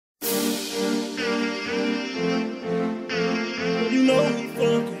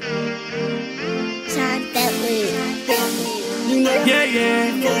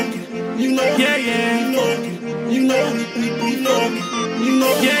Yeah, yeah. You know we fucking. You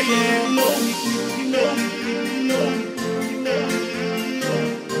know. Yeah, yeah. You know.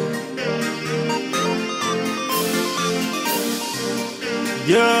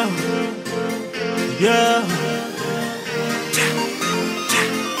 Yeah, yeah.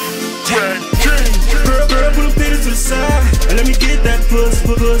 Girl, put a penny to the side and let me get that pussy.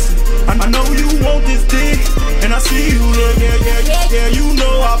 I know you want this dick, and I see you look. Yeah. You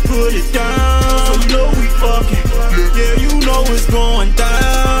know I put it down, so you know we fucking. Yeah, you know it's going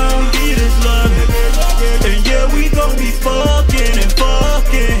down. Get this love, and yeah, we gon' be fucking and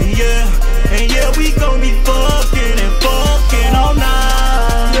fucking, yeah. And yeah, we gon' be fucking and fucking all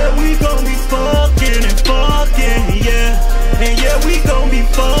night. Yeah, we gon' be fucking and fucking, yeah. And yeah, we gon' be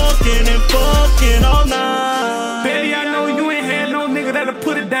fucking and fucking all night. Baby, I know you ain't had no nigga that'll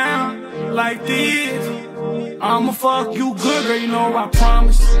put it down like this. I'ma fuck you good, girl, you know I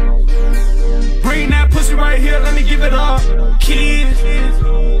promise. Bring that pussy right here, let me give it up, kids.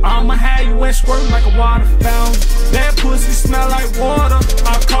 I'ma have you wet squirting like a water fountain. That pussy smell like water,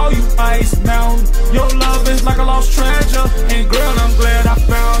 I call you Ice Mountain. Your love is like a lost treasure, and girl, I'm glad I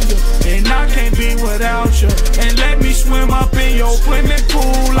found you. And I can't be without you. And let me swim up in your swimming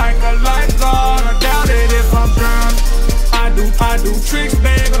pool like a lifeguard. I doubt it if I'm drowning. I do tricks,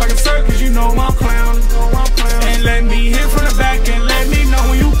 baby, like a circus, you know I'm clowning. And let me hit from the back and let me know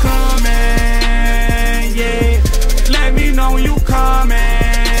when you coming, yeah. Let me know when you coming,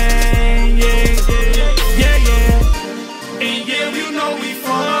 yeah. And yeah, you know we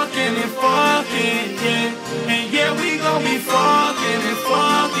fucking and fucking, yeah. And yeah, we gon' be fucking and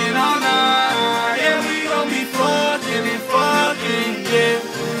fucking all night. Yeah, we gon' be fucking and fucking, yeah.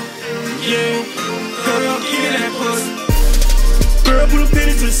 Girl, give me that pussy. Girl, put a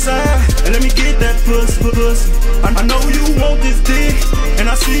penny to the side and let me get that pussy. I know you want this dick, and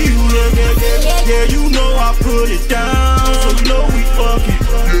I see you look. Yeah, you know I put it down, so you know we fucking.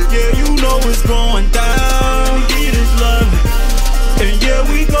 Yeah, you know it's going down. Get this love, and yeah,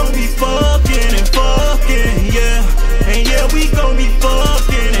 we gon' be fucking and fucking, yeah. And yeah, we gon' be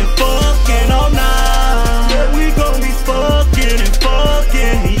fucking and fucking all night. Yeah, we gon' be fucking and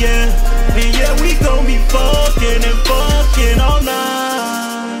fucking, yeah. And yeah, we gon' be fucking and fucking all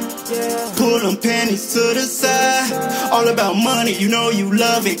night. Yeah. Pull them panties to the side. All about money, you know you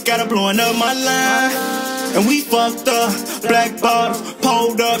love it. Gotta blowing up my line. And we fucked up, black bottles,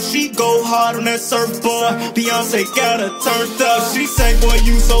 pulled up. She go hard on that surfboard. Beyonce got her turned up. She say, boy,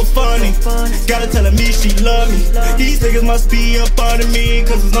 you so funny. Gotta tell me she love me. These niggas must be up under me,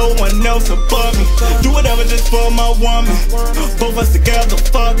 cause there's no one else above me. Do whatever just for my woman. Both us together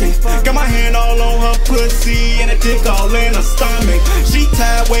fucking. Got my hand all on her pussy and a dick all in her stomach. She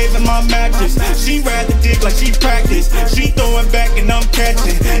tired waving my mattress. She ride the dick like she practice. She throwing back and I'm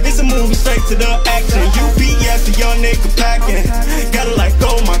catching. It's a movie straight to the action. You BS, a young nigga packing. Gotta like,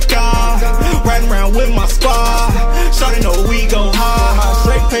 oh my god. Riding around with my squad. Shawty know we go hard.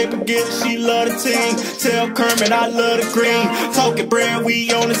 Straight paper get, she love the team. Tell Kermit I love the green. Talking bread,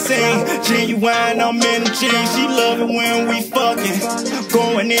 we on the scene. Genuine, I'm in the jeans. She love it when we fucking.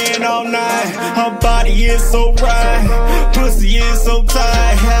 Going in all night. Her body is so right. Pussy is so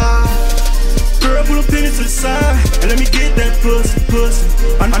tight. Girl, put a penny to the side and let me get that pussy.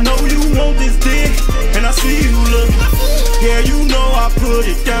 I know you want this dick, and I see you look. Yeah, you know I put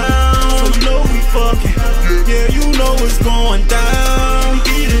it down, so you know we fucking. Yeah, you know it's going down.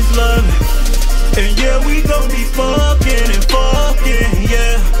 Get this loving, and yeah, we gon' be fucking and fucking,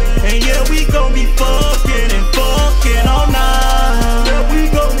 yeah. And yeah, we gon' be fucking.